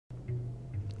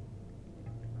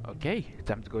Okay,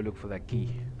 time to go look for that key.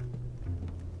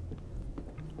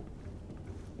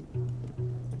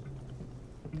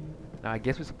 Now I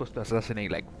guess we're supposed to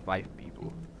assassinate like 5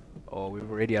 people. Or we've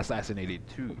already assassinated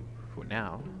 2 for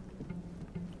now.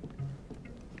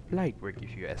 Light work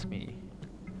if you ask me.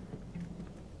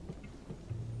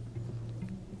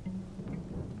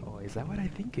 Oh, is that what I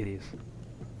think it is?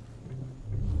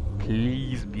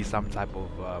 Please be some type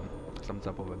of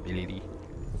ability.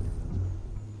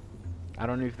 I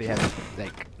don't know if they have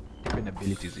like different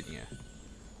abilities in here.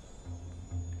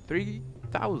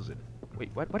 3,000. Wait,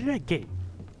 what did I get?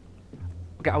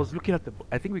 Okay, I was looking at the.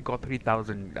 I think we got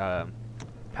 3,000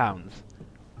 pounds.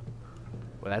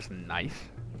 Well, that's nice.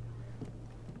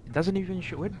 It doesn't even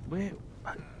show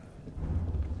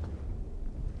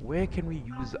where can we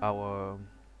use our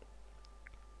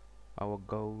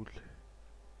gold?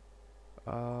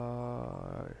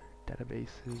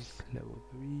 Databases, level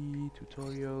 3,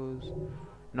 tutorials.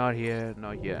 Not here,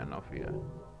 not here, not here.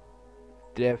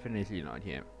 Definitely not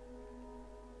here.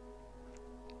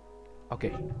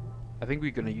 Okay, I think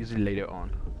we're gonna use it later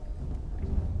on.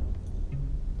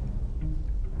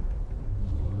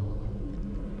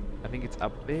 I think it's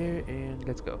up there, and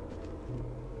let's go.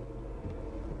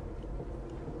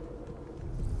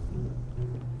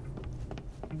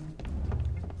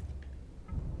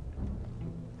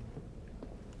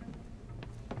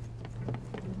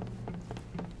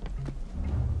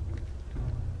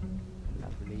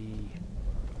 Lovely.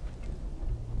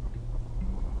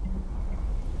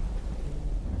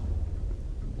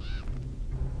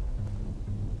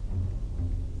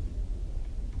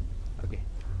 Okay.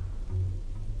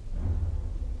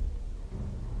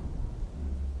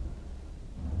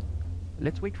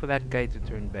 Let's wait for that guy to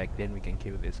turn back, then we can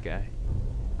kill this guy.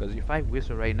 Because if I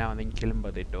whistle right now and then kill him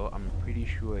by the door, I'm pretty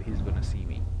sure he's gonna see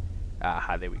me.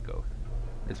 Aha, there we go.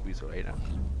 Let's whistle right now.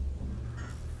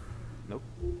 Nope.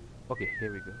 Okay,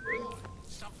 here we go.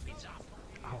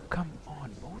 Oh, come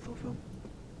on, both of them?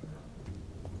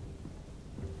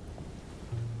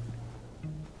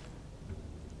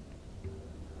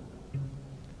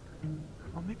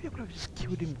 Oh, maybe I could have just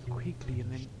killed him quickly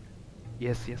and then...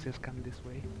 Yes, come this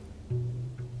way.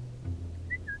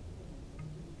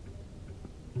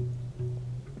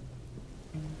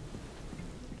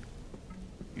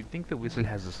 You'd think the whistle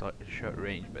has a short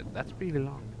range, but that's pretty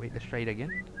long. Wait, let's try it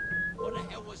again. What the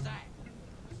hell was that?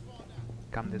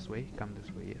 Come this way,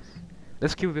 yes.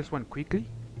 Let's kill this one quickly.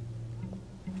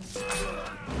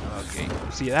 Okay,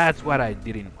 see, that's what I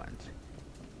didn't want.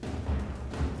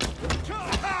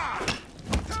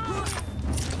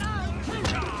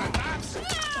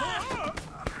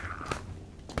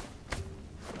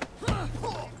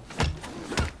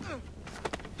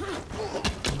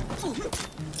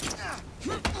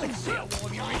 Let's see how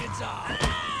warm your ears are.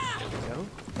 There we go.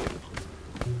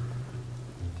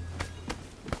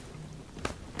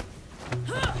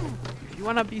 If you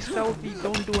wanna be stealthy,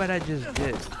 don't do what I just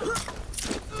did.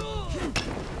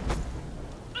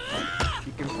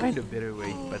 You can find a better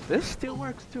way, but this still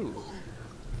works too.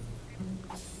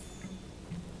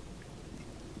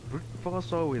 Brute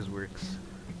force always works.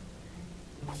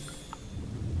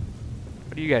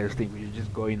 What do you guys think? We should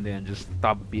just go in there and just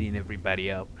stop beating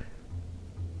everybody up?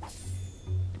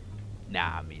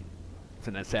 Nah, I mean, it's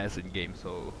an assassin game,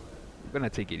 so we're gonna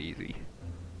take it easy.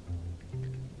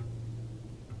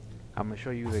 I'm gonna show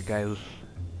you the guys.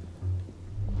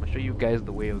 I'm gonna show you guys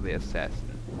the way of the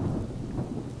assassin.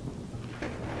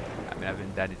 I mean, I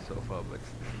haven't done it so far, but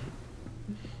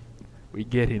we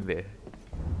get in there.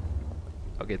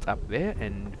 Okay, it's up there,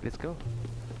 and let's go.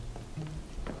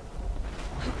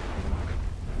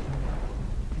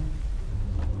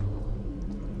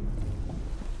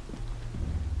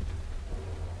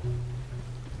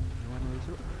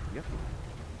 Yep.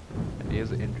 And here's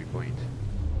the entry point.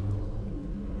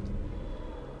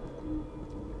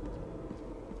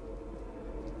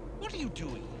 What are you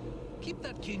doing? Keep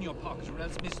that key in your pocket or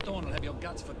else Miss Thorne will have your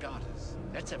guts for garters.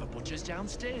 Let's have a butcher's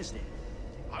downstairs then.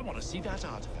 I want to see that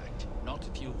artifact. Not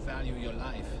if you value your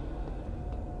life.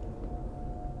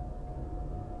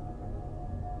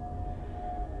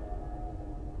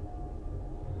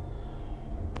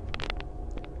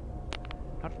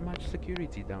 Not much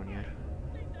security down here.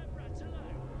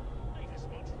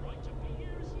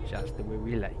 Just the way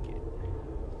we like it.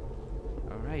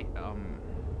 Alright,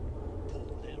 Poor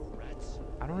little rats.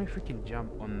 I don't know if we can jump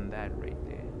on that right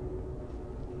there.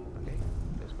 Okay,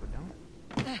 let's go down.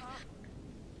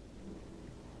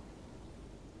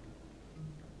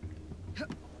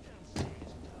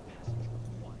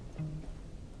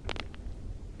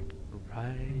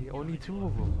 Right, only 2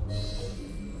 of them.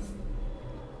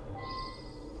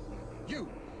 You!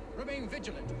 Remain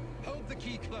vigilant. Hold the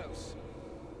key close.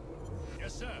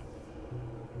 Yes, sir.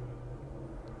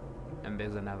 And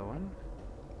there's another one.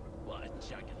 What a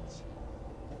juggins.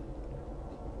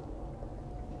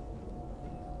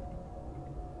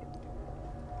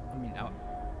 I mean,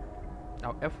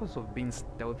 our efforts of being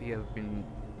stealthy have been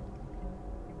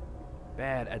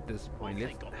bad at this point. What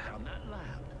have they got down that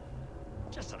lab?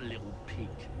 Just a little peek.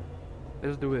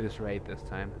 Let's do this right this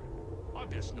time. I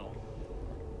guess not.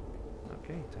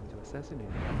 Okay, time to assassinate.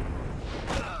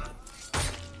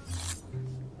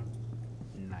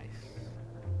 Nice.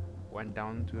 One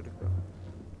down to the go.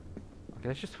 Okay,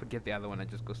 let's just forget the other one and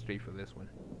just go straight for this one.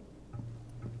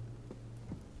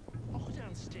 I'll go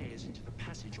downstairs into the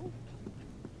passage. Oh.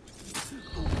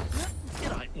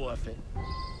 It ain't worth it.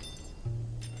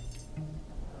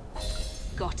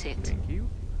 Got it. Thank you.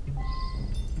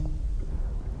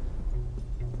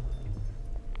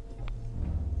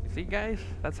 See guys,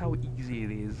 that's how easy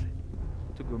it is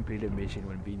to complete a mission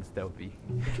when being stealthy.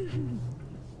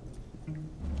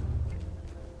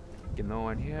 Okay, no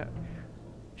one here.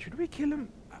 Should we kill him?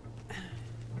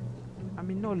 I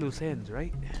mean, no loose ends,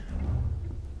 right?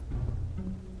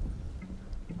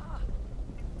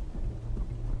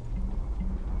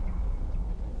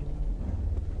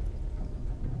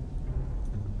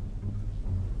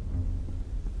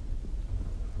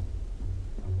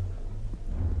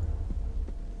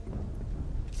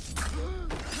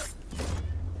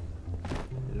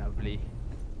 Lovely.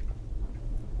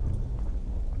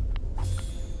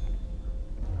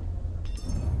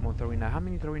 More throwing knives. How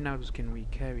many throwing knives can we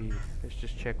carry? Let's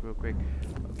just check real quick.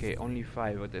 Okay, only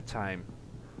 5 at a time.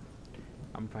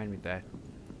 I'm fine with that.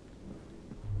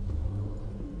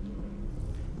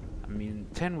 I mean,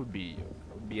 10 would be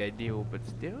ideal, but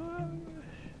still,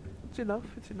 it's enough.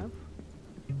 It's enough.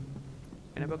 Can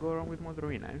never go wrong with more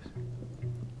throwing knives.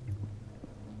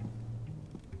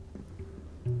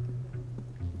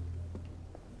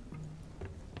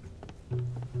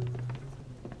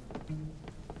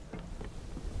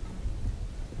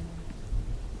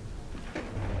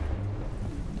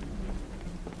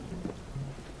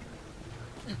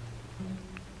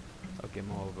 Okay,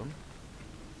 more of them.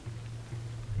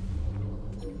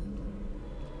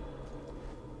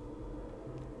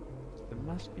 There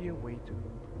must be a way to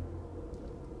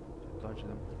dodge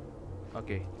them.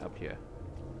 Okay, up here.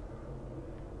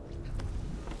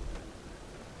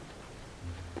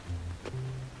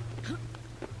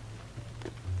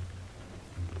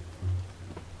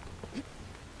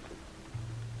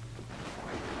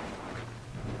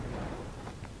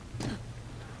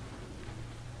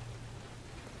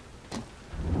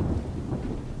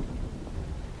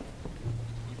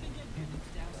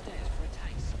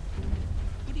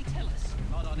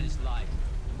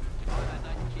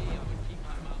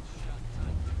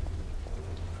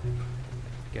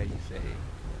 Guy, you say,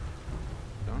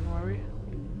 don't worry,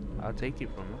 I'll take you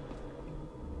from him.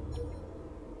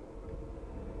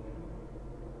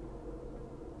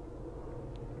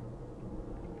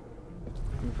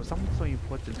 I mean, for something so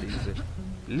important, there's a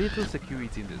little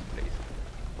security in this place.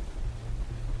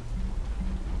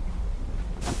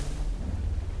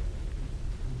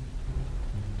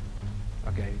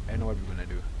 Okay, I know what we're gonna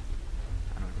do.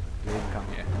 I know what we're gonna do. Come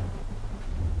here.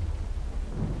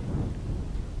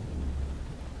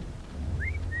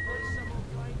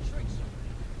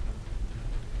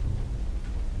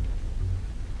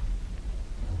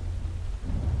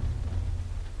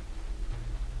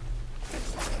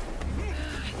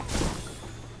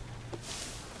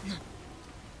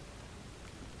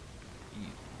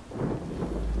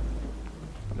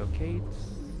 Locate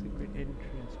secret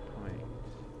entrance point.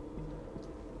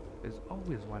 There's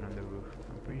always one on the roof.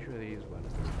 I'm pretty sure there is one.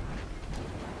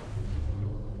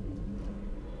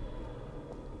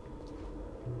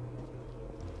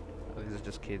 Oh, these are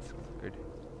just kids. Good.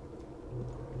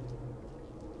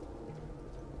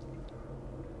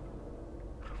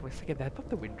 For a second, I thought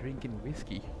they were drinking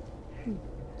whiskey.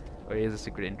 Oh, here's a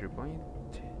secret entry point.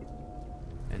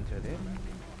 Enter there.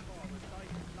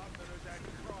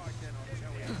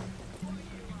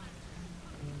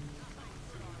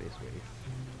 This way.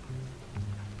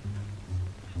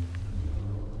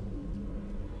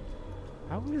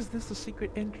 How is this a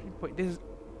secret entry point? There's.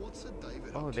 What's a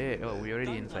David? Oh, there. Oh, we're already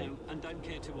Don't inside. know and don't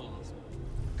care to ask.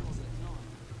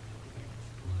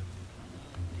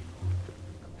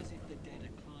 As if the dead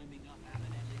are climbing up out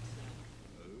an elixir.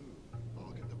 Oh,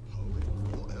 I'll get the poet.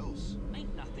 What else?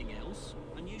 Ain't nothing else,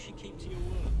 and you should keep to your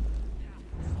work.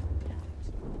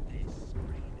 They're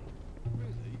screaming.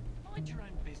 Really? Mind your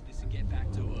own business and get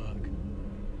back to work.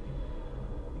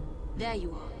 There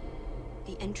you are.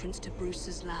 The entrance to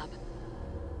Bruce's lab.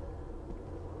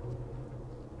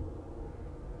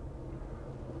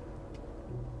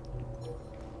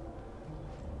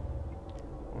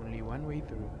 one way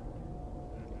through.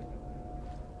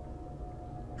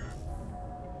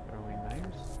 Throwing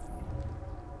knives.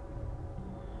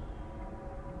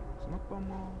 Smoke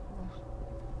bomb or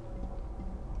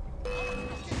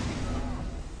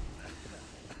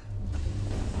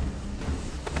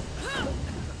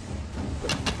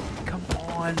come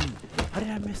on! How did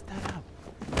I mess that up?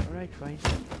 Alright, fine.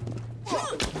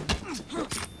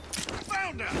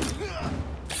 Found her!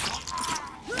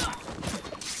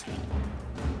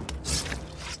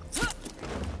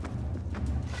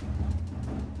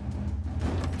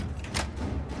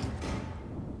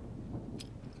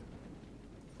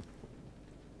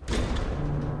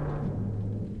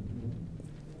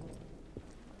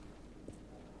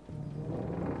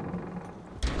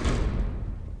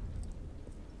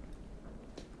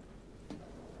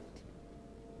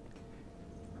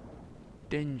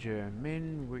 Danger,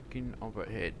 men working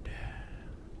overhead.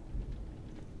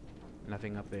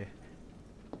 Nothing up there.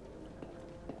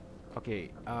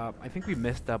 Okay, I think we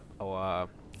messed up our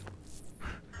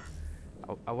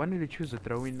I wanted to choose a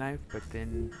throwing knife, but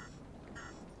then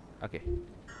okay,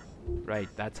 right,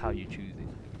 that's how you choose it.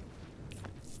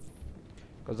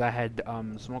 Because I had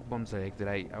smoke bomb selected.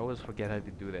 I always forget how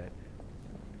to do that.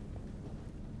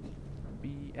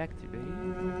 Be activated.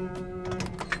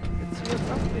 Let's see what's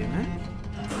up there, man.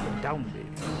 Down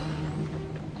there.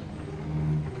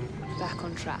 Back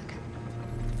on track.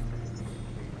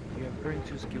 We have earned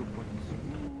 2 skill points.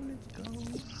 Ooh, let's go.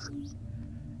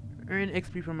 Earn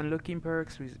XP from unlocking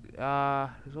perks,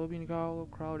 resolving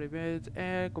crowd events,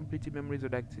 and completing memories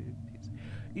of activities.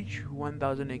 Each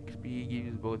 1000 XP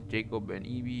gives both Jacob and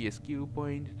Evie a skill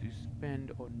point to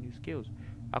spend on new skills.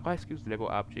 Acquire skills to level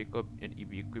up. Jacob and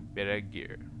Evie equip better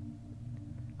gear.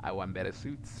 I want better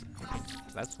suits.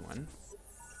 That's one.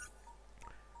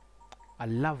 I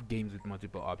love games with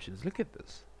multiple options. Look at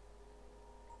this.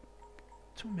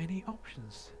 Too many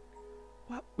options.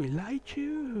 What will I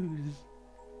choose?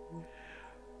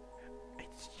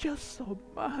 It's just so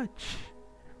much.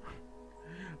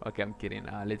 Okay, I'm kidding.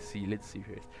 Let's see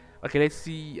first. Okay, let's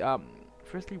see.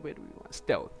 Firstly, where do we want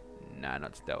stealth? Nah,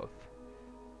 not stealth.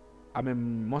 I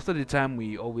mean, most of the time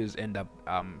we always end up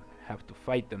have to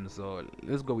fight them. So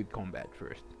let's go with combat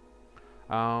first.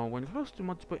 When close to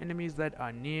multiple enemies that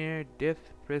are near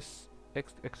death, press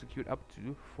X to execute up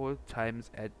to 4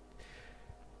 times at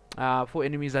 4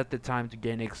 enemies at the time to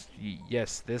gain XP.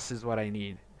 Yes, this is what I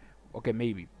need. Okay,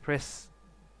 maybe press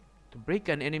to break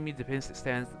an enemy defense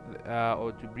stance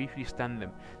or to briefly stun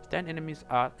them. Stun enemies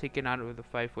are taken out of the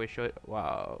fight for a short.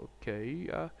 Wow. Okay.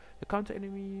 To counter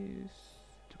enemies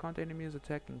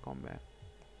attack in combat.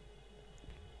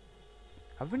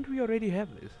 Haven't we already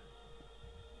have this?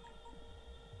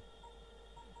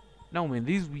 No, man.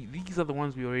 These are the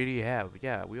ones we already have.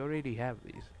 Yeah, we already have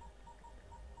these.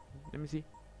 Let me see.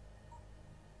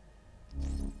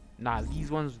 Nah,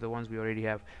 these ones are the ones we already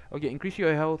have. Okay, increase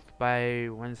your health by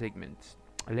 1 segment.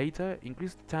 Later,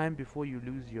 increase the time before you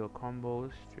lose your combo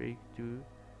streak to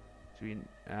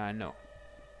no.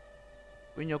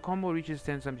 When your combo reaches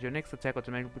 10 times, your next attack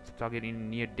automatically puts the target in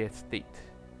near death state.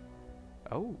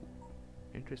 Oh,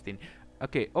 interesting.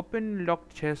 Okay, open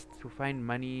locked chest to find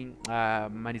money.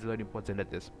 Money is a lot important at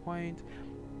this point.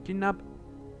 Kidnap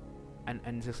an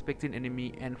unsuspecting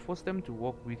enemy and force them to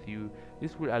walk with you.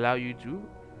 This will allow you to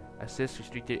access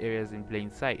restricted areas in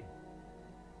plain sight.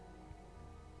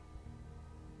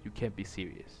 You can't be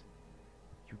serious.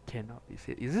 You cannot be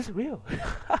serious. Is this real?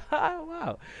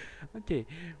 Wow. Okay.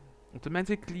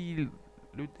 Automatically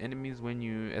loot enemies when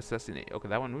you assassinate. Okay,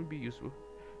 that one would be useful.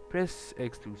 Press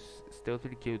X to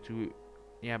stealthily kill 2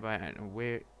 nearby and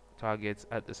aware targets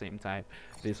at the same time.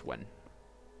 This one.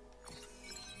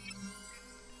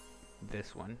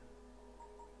 This one.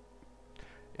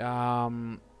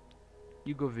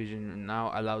 Ego vision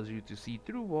now allows you to see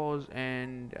through walls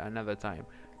and another time.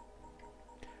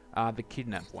 The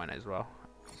kidnap one as well.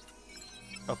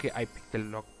 Okay, I picked the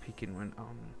lock picking one.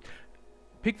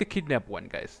 Pick the kidnap one,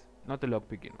 guys, not the lock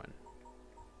picking one.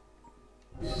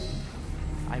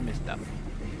 I messed up.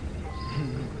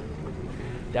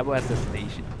 Double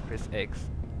assassination. Press X.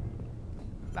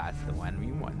 That's the one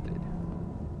we wanted.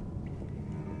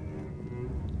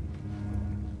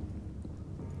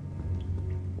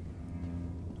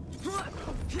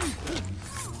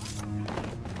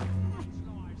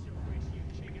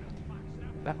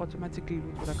 That automatically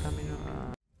would have come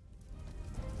in.